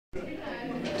Hey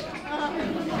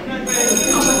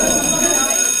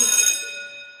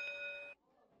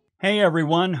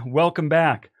everyone, welcome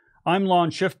back. I'm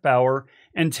Lon Schiffbauer,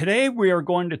 and today we are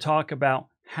going to talk about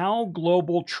how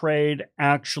global trade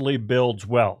actually builds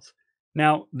wealth.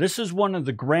 Now, this is one of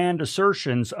the grand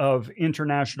assertions of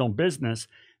international business,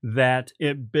 that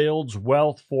it builds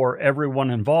wealth for everyone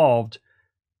involved.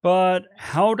 But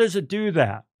how does it do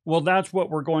that? Well, that's what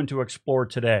we're going to explore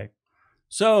today.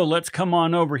 So let's come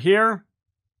on over here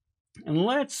and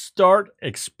let's start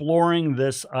exploring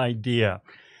this idea.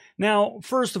 Now,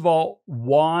 first of all,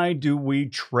 why do we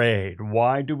trade?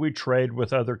 Why do we trade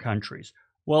with other countries?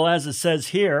 Well, as it says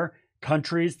here,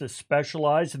 countries that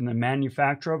specialize in the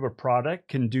manufacture of a product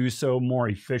can do so more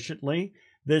efficiently.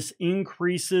 This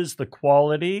increases the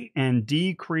quality and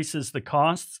decreases the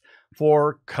costs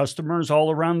for customers all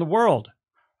around the world.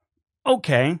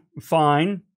 Okay,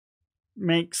 fine.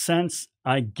 Makes sense,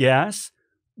 I guess.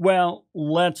 Well,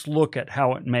 let's look at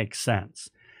how it makes sense.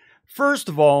 First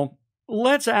of all,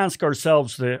 let's ask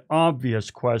ourselves the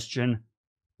obvious question: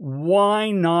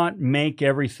 why not make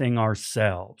everything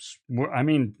ourselves? I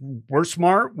mean, we're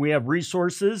smart, we have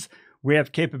resources, we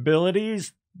have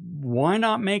capabilities. Why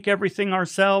not make everything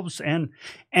ourselves? And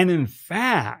in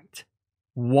fact,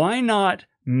 why not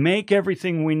make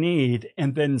everything we need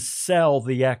and then sell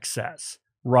the excess,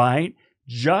 right?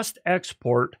 Just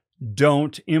export,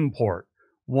 don't import.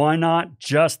 Why not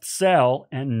just sell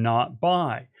and not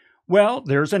buy? Well,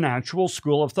 there's an actual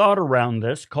school of thought around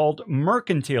this called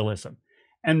mercantilism.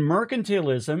 And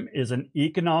mercantilism is an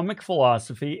economic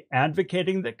philosophy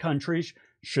advocating that countries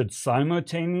should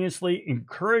simultaneously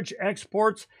encourage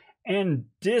exports and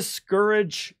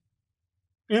discourage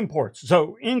imports.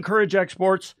 So encourage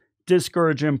exports,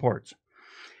 discourage imports.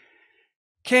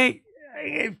 Okay,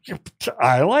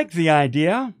 I like the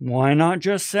idea. Why not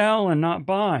just sell and not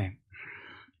buy?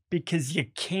 Because you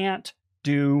can't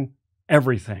do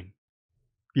everything.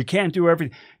 You can't do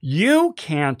everything. You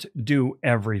can't do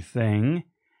everything.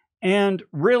 And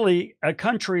really, a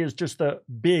country is just a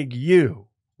big you,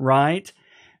 right?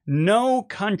 No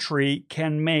country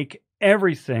can make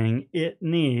everything it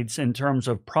needs in terms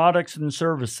of products and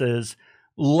services,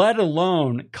 let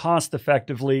alone cost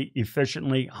effectively,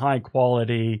 efficiently, high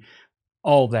quality,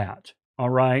 all that.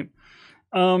 All right.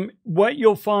 What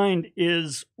you'll find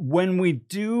is when we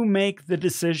do make the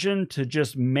decision to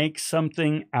just make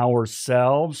something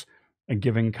ourselves, a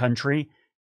given country,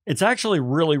 it's actually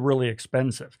really, really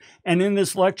expensive. And in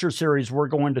this lecture series, we're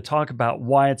going to talk about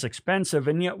why it's expensive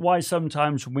and yet why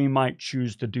sometimes we might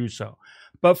choose to do so.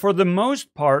 But for the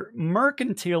most part,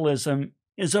 mercantilism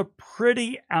is a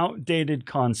pretty outdated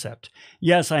concept.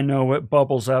 Yes, I know it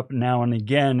bubbles up now and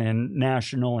again in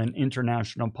national and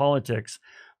international politics.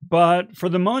 But for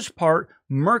the most part,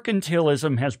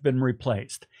 mercantilism has been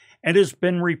replaced. It has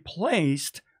been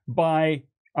replaced by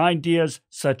ideas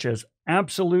such as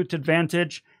absolute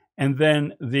advantage and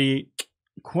then the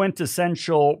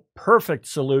quintessential perfect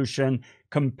solution,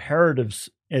 comparative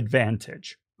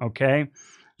advantage. Okay?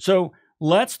 So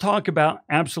let's talk about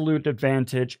absolute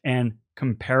advantage and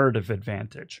comparative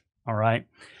advantage. All right?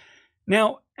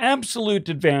 Now, absolute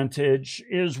advantage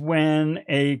is when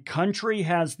a country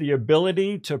has the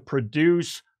ability to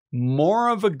produce more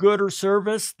of a good or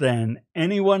service than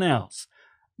anyone else.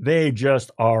 They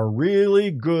just are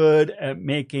really good at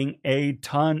making a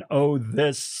ton of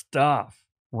this stuff,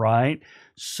 right?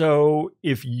 So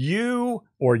if you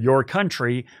or your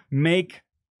country make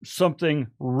something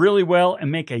really well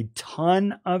and make a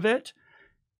ton of it,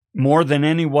 more than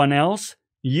anyone else,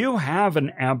 you have an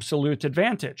absolute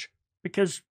advantage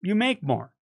because you make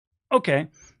more. Okay,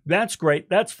 that's great.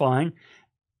 That's fine.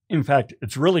 In fact,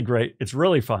 it's really great. It's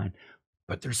really fine.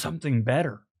 But there's something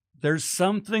better. There's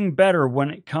something better when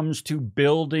it comes to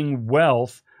building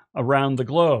wealth around the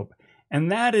globe, and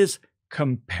that is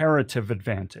comparative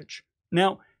advantage.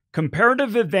 Now,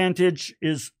 comparative advantage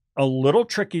is a little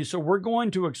tricky, so we're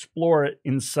going to explore it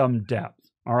in some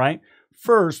depth. All right.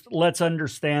 First, let's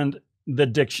understand the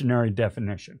dictionary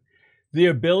definition. The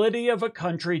ability of a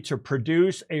country to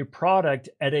produce a product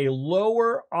at a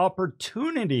lower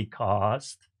opportunity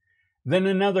cost than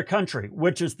another country,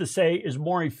 which is to say is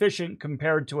more efficient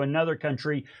compared to another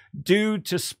country due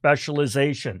to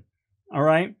specialization. All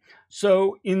right.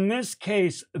 So in this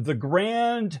case, the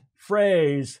grand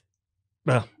phrase,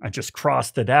 well, I just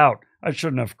crossed it out. I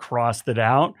shouldn't have crossed it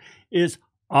out, is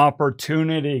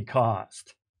opportunity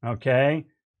cost. Okay.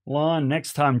 Lon,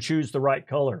 next time choose the right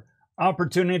color.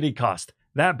 Opportunity cost.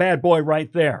 That bad boy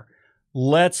right there.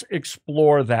 Let's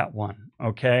explore that one.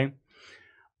 Okay.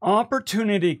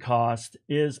 Opportunity cost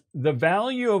is the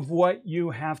value of what you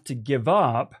have to give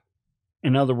up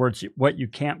in other words, what you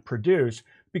can't produce,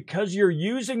 because you're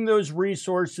using those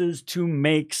resources to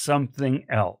make something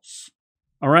else.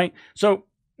 All right? So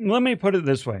let me put it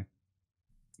this way.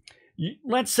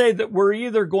 Let's say that we're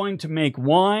either going to make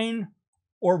wine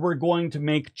or we're going to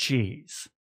make cheese.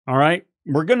 All right?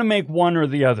 We're going to make one or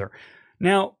the other.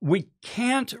 Now, we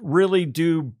can't really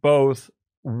do both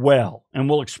well, and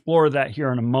we'll explore that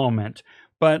here in a moment.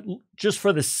 But just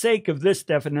for the sake of this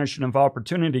definition of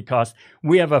opportunity cost,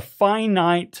 we have a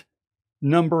finite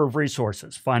number of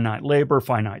resources: finite labor,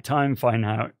 finite time,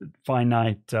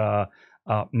 finite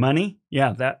money.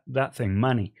 Yeah, that thing,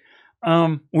 money.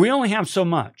 We only have so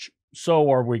much. So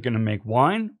are we going to make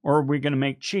wine or are we going to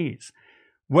make cheese?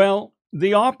 Well,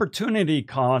 the opportunity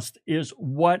cost is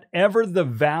whatever the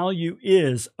value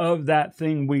is of that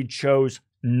thing we chose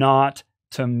not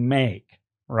to make,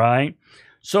 right?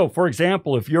 So, for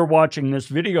example, if you're watching this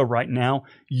video right now,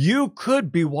 you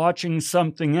could be watching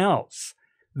something else.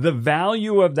 The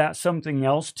value of that something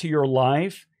else to your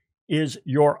life is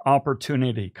your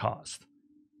opportunity cost.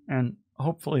 And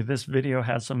hopefully this video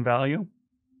has some value.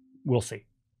 We'll see.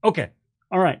 Okay.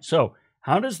 All right. So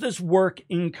how does this work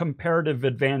in comparative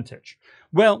advantage?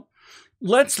 Well,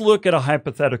 let's look at a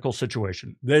hypothetical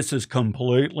situation. This is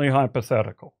completely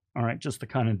hypothetical. All right. Just to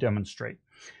kind of demonstrate.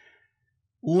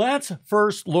 Let's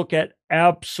first look at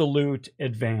absolute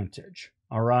advantage.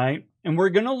 All right. And we're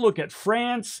going to look at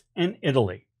France and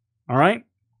Italy. All right.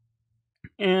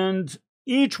 And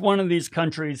each one of these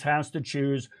countries has to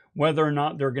choose whether or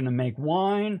not they're going to make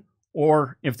wine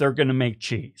or if they're going to make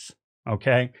cheese.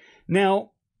 Okay.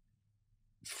 Now,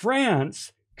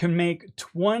 France can make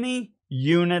 20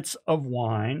 units of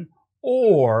wine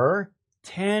or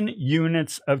 10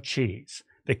 units of cheese.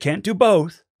 They can't do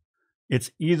both.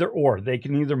 It's either or. They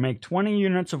can either make 20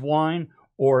 units of wine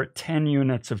or 10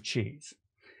 units of cheese.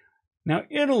 Now,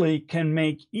 Italy can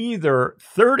make either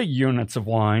 30 units of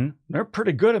wine. They're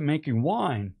pretty good at making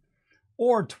wine.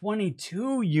 Or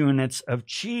 22 units of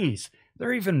cheese.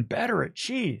 They're even better at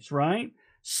cheese, right?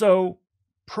 So,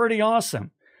 pretty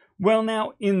awesome. Well,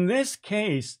 now, in this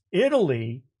case,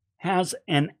 Italy has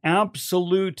an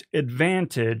absolute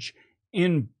advantage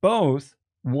in both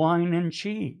wine and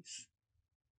cheese.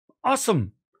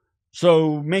 Awesome.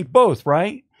 So, make both,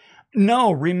 right?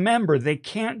 No, remember, they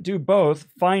can't do both.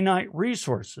 Finite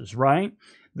resources, right?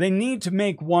 They need to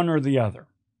make one or the other.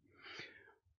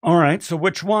 All right, so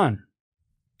which one?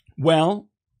 Well,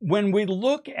 when we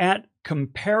look at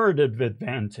comparative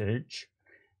advantage,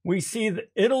 we see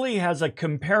that Italy has a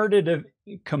comparative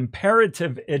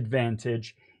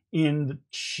advantage in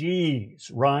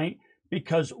cheese, right?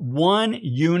 Because 1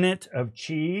 unit of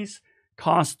cheese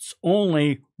costs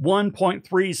only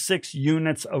 1.36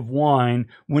 units of wine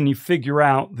when you figure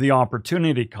out the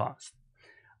opportunity cost.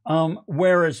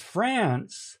 Whereas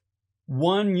France,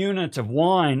 1 unit of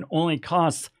wine only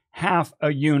costs half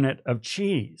a unit of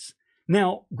cheese.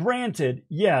 Now, granted,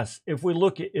 yes, if we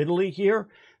look at Italy here,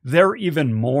 they're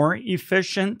even more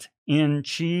efficient in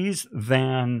cheese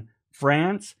than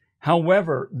France.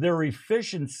 However, their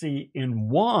efficiency in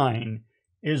wine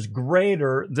is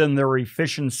greater than their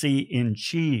efficiency in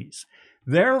cheese.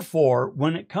 Therefore,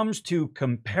 when it comes to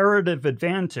comparative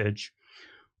advantage,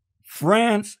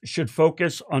 France should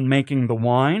focus on making the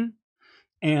wine,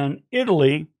 and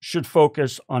Italy should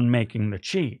focus on making the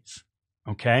cheese.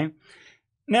 Okay?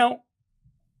 Now,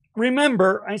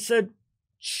 remember, I said,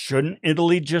 shouldn't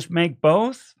Italy just make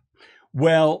both?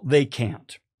 Well, they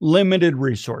can't. Limited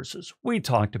resources. We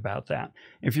talked about that.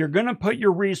 If you're going to put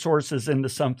your resources into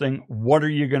something, what are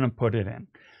you going to put it in?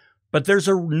 But there's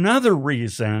another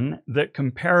reason that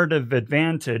comparative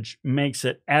advantage makes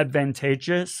it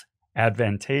advantageous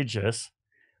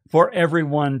for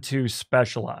everyone to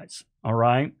specialize. All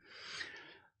right?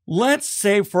 Let's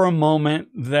say for a moment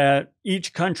that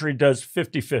each country does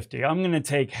 50-50. I'm going to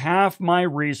take half my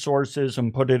resources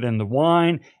and put it in the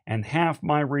wine and half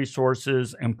my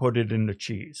resources and put it in the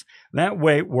cheese. That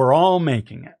way, we're all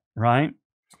making it, right?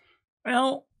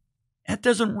 Well, that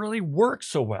doesn't really work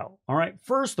so well, all right?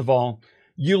 First of all,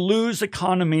 you lose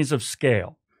economies of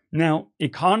scale. Now,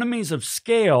 economies of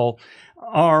scale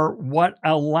are what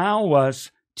allow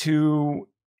us to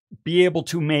be able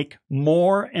to make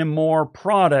more and more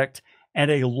product at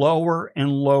a lower and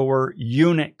lower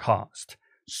unit cost.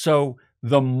 So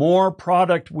the more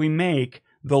product we make,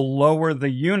 the lower the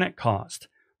unit cost.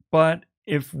 But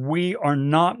if we are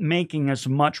not making as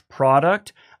much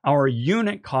product, our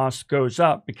unit cost goes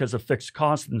up because of fixed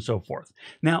costs and so forth.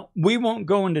 Now, we won't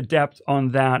go into depth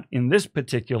on that in this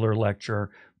particular lecture,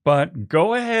 but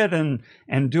go ahead and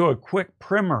do a quick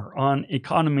primer on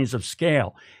economies of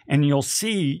scale, and you'll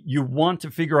see you want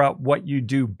to figure out what you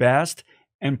do best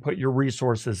and put your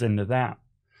resources into that.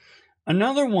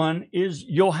 Another one is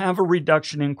you'll have a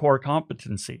reduction in core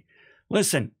competency.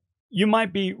 Listen, you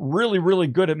might be really, really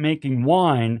good at making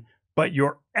wine, but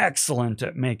you're excellent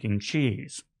at making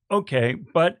cheese. Okay,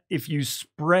 but if you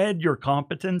spread your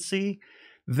competency,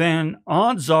 then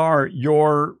odds are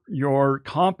your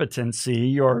competency,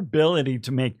 your ability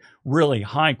to make really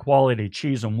high quality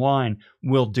cheese and wine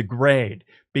will degrade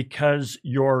because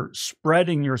you're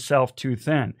spreading yourself too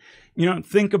thin.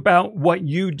 Think about what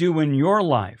you do in your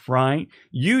life, right?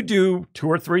 You do 2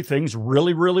 or 3 things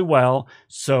really, really well.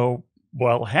 So,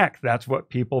 well, heck, that's what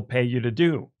people pay you to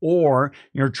do. Or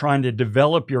you're trying to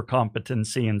develop your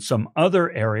competency in some other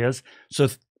areas. So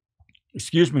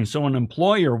an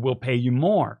employer will pay you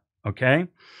more, okay?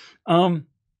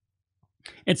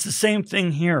 It's the same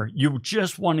thing here. You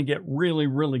just want to get really,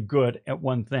 really good at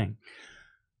one thing.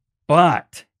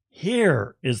 But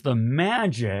here is the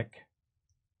magic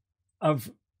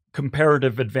of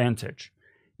comparative advantage.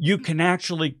 You can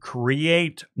actually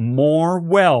create more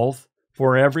wealth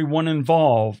for everyone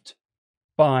involved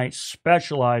by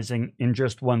specializing in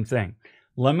just one thing.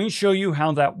 Let me show you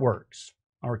how that works,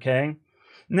 okay?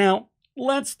 Now,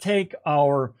 let's take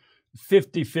our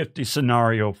 50-50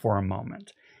 scenario for a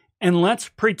moment. And let's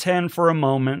pretend for a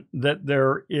moment that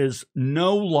there is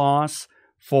no loss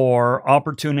for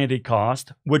opportunity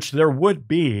cost, which there would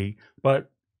be,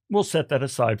 but we'll set that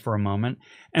aside for a moment.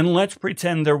 And let's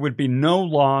pretend there would be no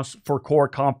loss for core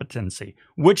competency,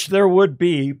 which there would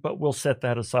be, but we'll set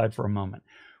that aside for a moment.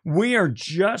 We are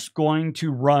just going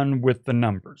to run with the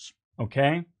numbers,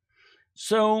 okay?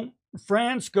 So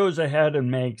France goes ahead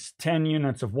and makes 10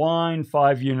 units of wine,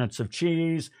 5 units of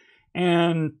cheese,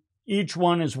 and each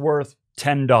one is worth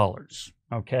 $10,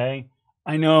 okay?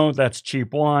 I know that's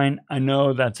cheap wine. I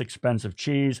know that's expensive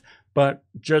cheese, but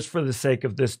just for the sake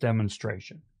of this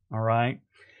demonstration, all right?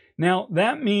 Now,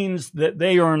 that means that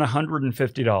they earn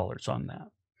 $150 on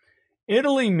that.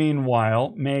 Italy,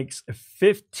 meanwhile, makes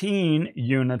 15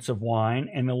 units of wine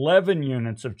and 11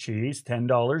 units of cheese,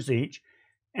 $10 each,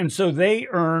 and so they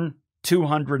earn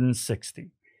 $260.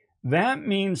 That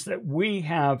means that we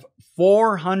have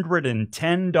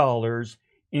 $410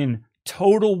 in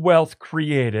total wealth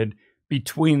created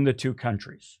between the two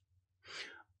countries.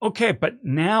 Okay, but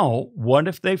now what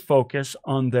if they focus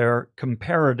on their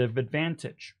comparative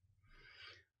advantage?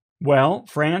 Well,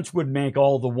 France would make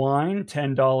all the wine,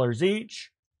 $10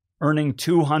 each, earning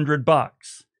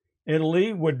 $200.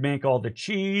 Italy would make all the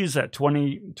cheese at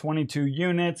 22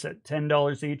 units at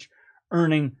 $10 each,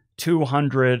 earning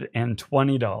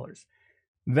 $220.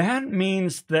 That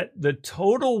means that the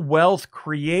total wealth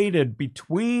created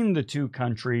between the two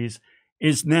countries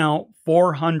is now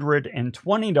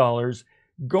 $420,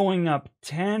 going up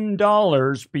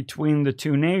 $10 between the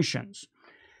two nations.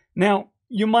 Now,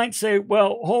 you might say,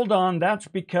 well, hold on, that's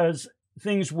because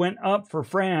things went up for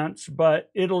France,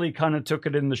 but Italy kind of took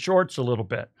it in the shorts a little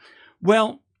bit.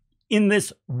 Well, in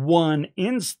this one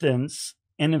instance,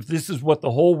 and if this is what the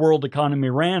whole world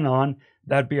economy ran on,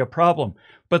 that'd be a problem.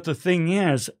 But the thing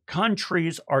is,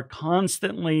 countries are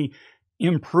constantly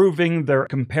improving their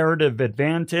comparative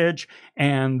advantage,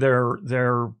 and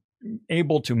they're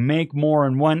able to make more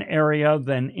in one area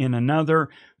than in another.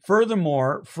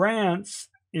 Furthermore, France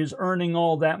is earning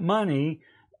all that money,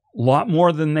 a lot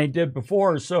more than they did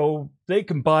before, so they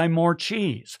can buy more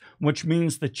cheese, which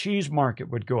means the cheese market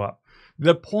would go up.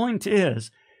 The point is,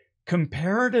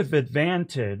 comparative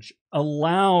advantage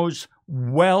allows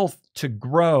wealth to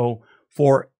grow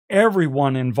for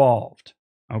everyone involved,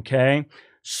 okay?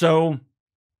 So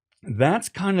that's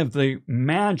kind of the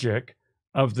magic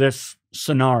of this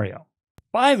scenario.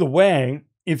 By the way,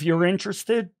 if you're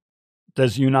interested,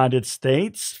 does United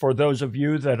States, for those of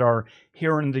you that are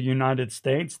here in the United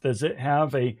States, does it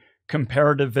have a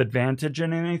comparative advantage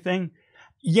in anything?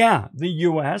 Yeah, the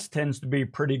US tends to be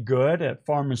pretty good at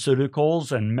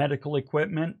pharmaceuticals and medical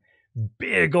equipment,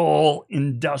 big ol'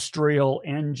 industrial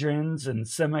engines and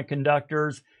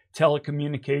semiconductors,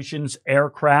 telecommunications,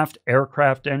 aircraft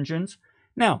engines.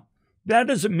 Now, that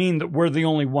doesn't mean that we're the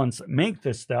only ones that make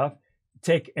this stuff.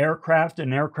 Take aircraft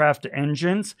and aircraft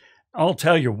engines. I'll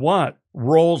tell you what,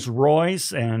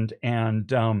 Rolls-Royce and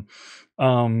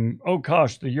oh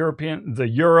gosh, the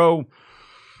Euro.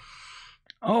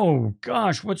 Oh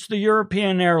gosh, what's the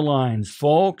European Airlines,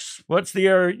 folks? What's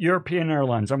the European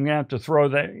Airlines? I'm gonna have to throw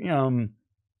that.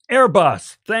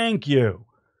 Airbus. Thank you.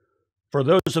 For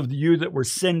those of you that were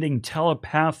sending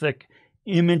telepathic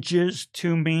images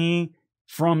to me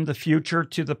from the future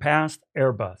to the past,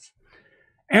 Airbus.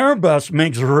 Airbus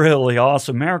makes really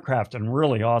awesome aircraft and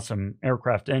really awesome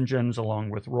aircraft engines, along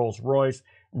with Rolls-Royce.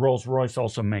 Rolls-Royce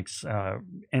also makes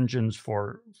engines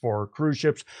for cruise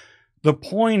ships. The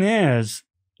point is,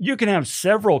 you can have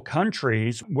several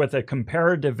countries with a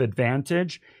comparative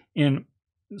advantage in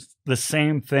the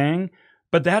same thing,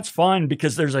 but that's fine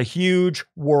because there's a huge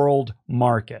world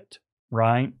market,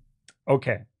 right?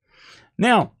 Okay.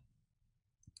 Now,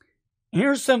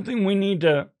 here's something we need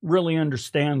to really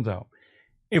understand, though.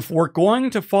 If we're going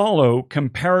to follow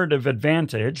comparative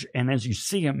advantage, and as you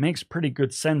see, it makes pretty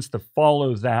good sense to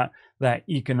follow that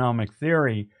economic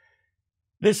theory,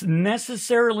 this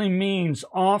necessarily means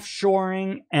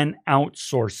offshoring and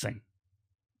outsourcing,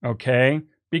 okay?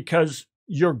 Because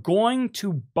you're going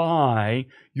to buy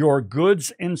your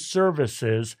goods and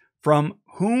services from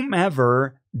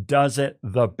whomever does it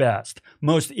the best,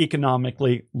 most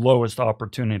economically lowest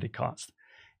opportunity cost.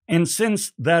 And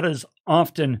since that is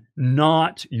often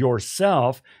not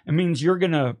yourself, it means you're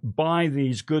going to buy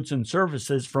these goods and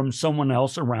services from someone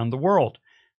else around the world.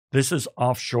 This is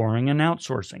offshoring and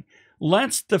outsourcing.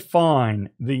 Let's define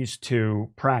these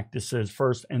two practices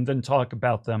first and then talk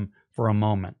about them for a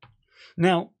moment.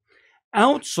 Now,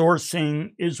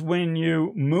 outsourcing is when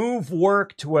you move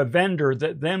work to a vendor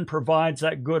that then provides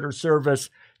that good or service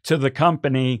to the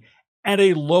company at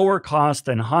a lower cost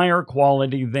and higher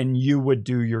quality than you would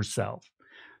do yourself.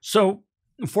 So,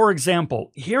 for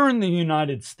example, here in the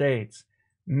United States,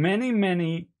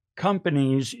 many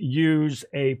companies use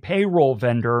a payroll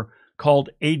vendor called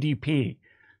ADP.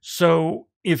 So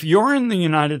if you're in the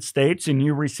United States and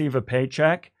you receive a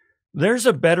paycheck, there's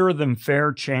a better than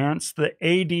fair chance that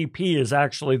ADP is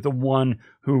actually the one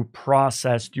who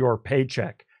processed your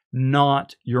paycheck,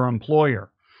 not your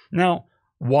employer. Now,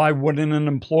 why wouldn't an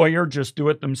employer just do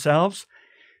it themselves?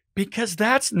 Because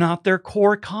that's not their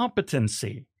core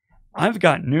competency. I've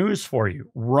got news for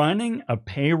you. Running a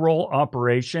payroll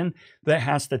operation that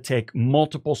has to take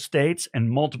multiple states and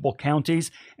multiple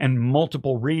counties and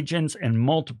multiple regions and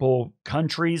multiple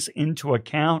countries into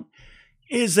account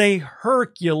is a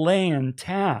Herculean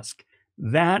task.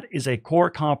 That is a core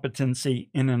competency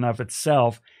in and of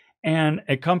itself. And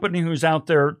a company who's out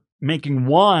there making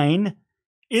wine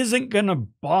isn't going to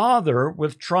bother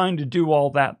with trying to do all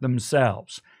that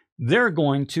themselves. They're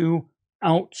going to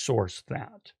outsource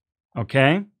that.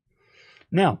 Okay?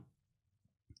 Now,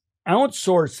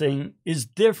 outsourcing is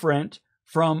different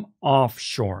from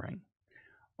offshoring.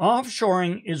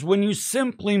 Offshoring is when you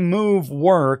simply move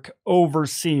work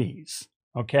overseas.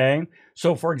 Okay?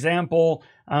 So, for example,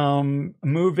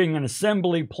 moving an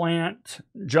assembly plant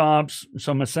jobs,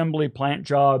 some assembly plant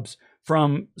jobs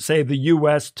from, say, the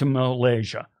US to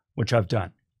Malaysia, which I've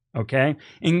done. Okay?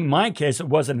 In my case, it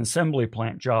wasn't assembly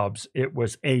plant jobs, it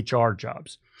was HR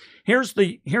jobs. Here's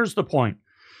the point.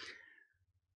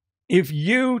 If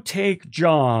you take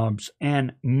jobs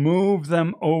and move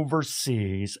them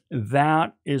overseas,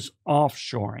 that is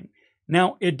offshoring.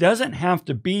 Now, it doesn't have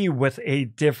to be with a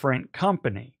different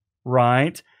company,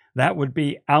 right? That would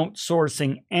be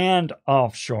outsourcing and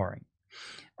offshoring.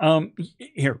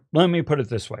 Here, let me put it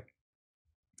this way.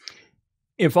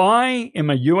 If I am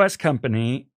a U.S.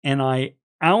 company and I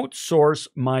outsource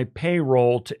my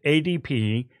payroll to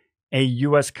ADP, a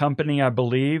U.S. company, I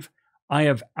believe, I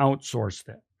have outsourced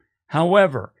it.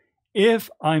 However, if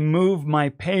I move my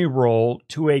payroll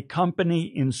to a company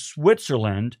in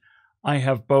Switzerland, I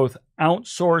have both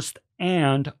outsourced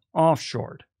and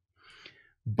offshored.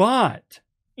 But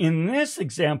in this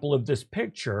example of this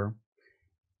picture,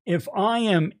 if I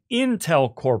am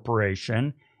Intel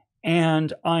Corporation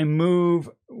and I move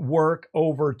work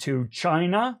over to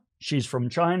China, she's from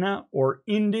China, or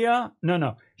India,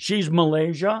 she's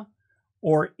Malaysia,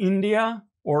 or India,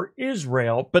 or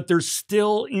Israel, but there's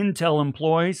still Intel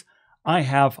employees, I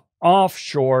have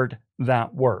offshored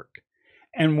that work.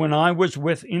 And when I was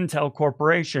with Intel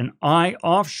Corporation, I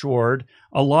offshored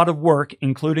a lot of work,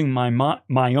 including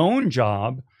my own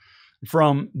job,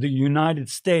 from the United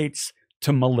States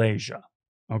to Malaysia,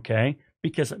 okay?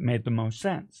 Because it made the most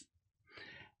sense.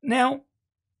 Now,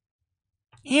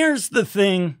 here's the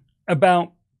thing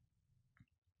about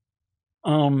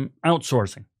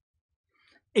outsourcing.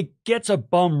 It gets a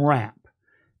bum rap.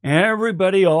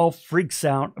 Everybody all freaks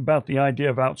out about the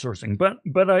idea of outsourcing. But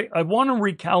I want to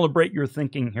recalibrate your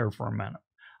thinking here for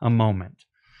a moment.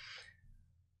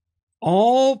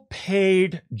 All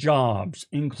paid jobs,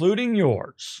 including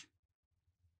yours,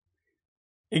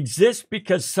 exist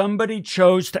because somebody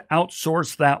chose to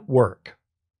outsource that work.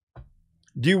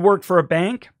 Do you work for a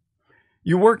bank?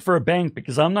 You work for a bank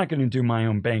because I'm not going to do my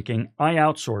own banking. I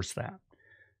outsource that.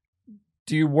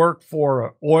 Do you work for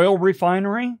an oil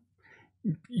refinery?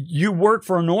 you work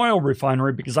for an oil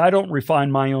refinery because I don't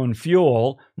refine my own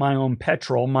fuel, my own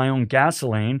petrol, my own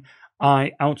gasoline.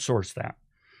 I outsource that.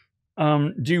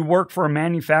 Do you work for a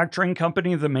manufacturing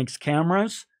company that makes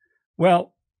cameras?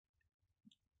 Well,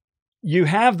 you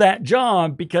have that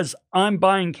job because I'm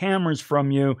buying cameras from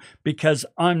you because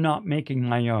I'm not making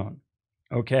my own.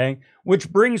 Okay? Which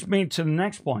brings me to the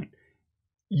next point.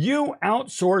 You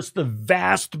outsource the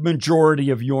vast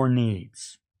majority of your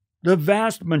needs. The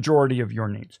vast majority of your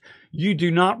needs. You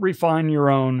do not refine your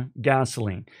own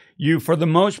gasoline. You, for the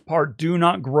most part, do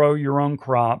not grow your own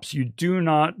crops. You do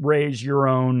not raise your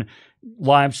own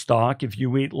livestock if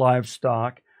you eat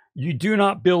livestock. You do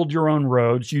not build your own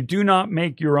roads. You do not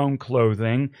make your own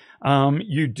clothing.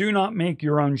 You do not make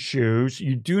your own shoes.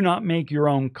 You do not make your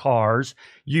own cars.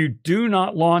 You do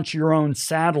not launch your own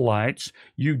satellites.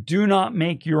 You do not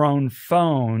make your own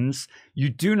phones. You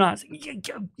do not,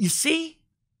 you see?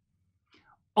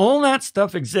 All that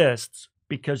stuff exists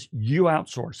because you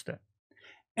outsourced it.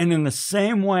 And in the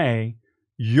same way,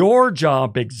 your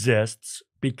job exists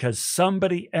because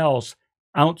somebody else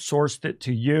outsourced it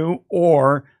to you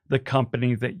or the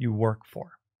company that you work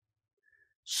for.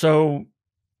 So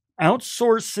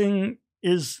outsourcing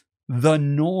is the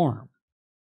norm,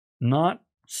 not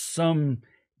some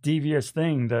devious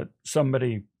thing that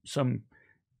some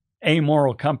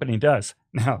amoral company does.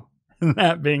 Now,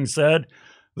 that being said,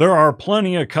 there are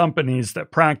plenty of companies that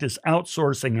practice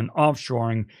outsourcing and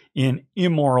offshoring in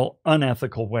immoral,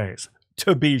 unethical ways,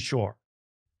 to be sure.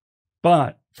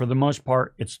 But for the most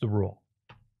part, it's the rule.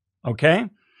 Okay?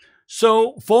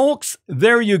 So, folks,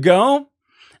 there you go.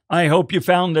 I hope you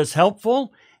found this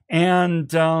helpful. And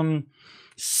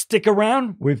stick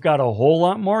around. We've got a whole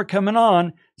lot more coming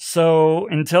on. So,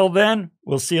 until then,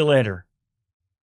 we'll see you later.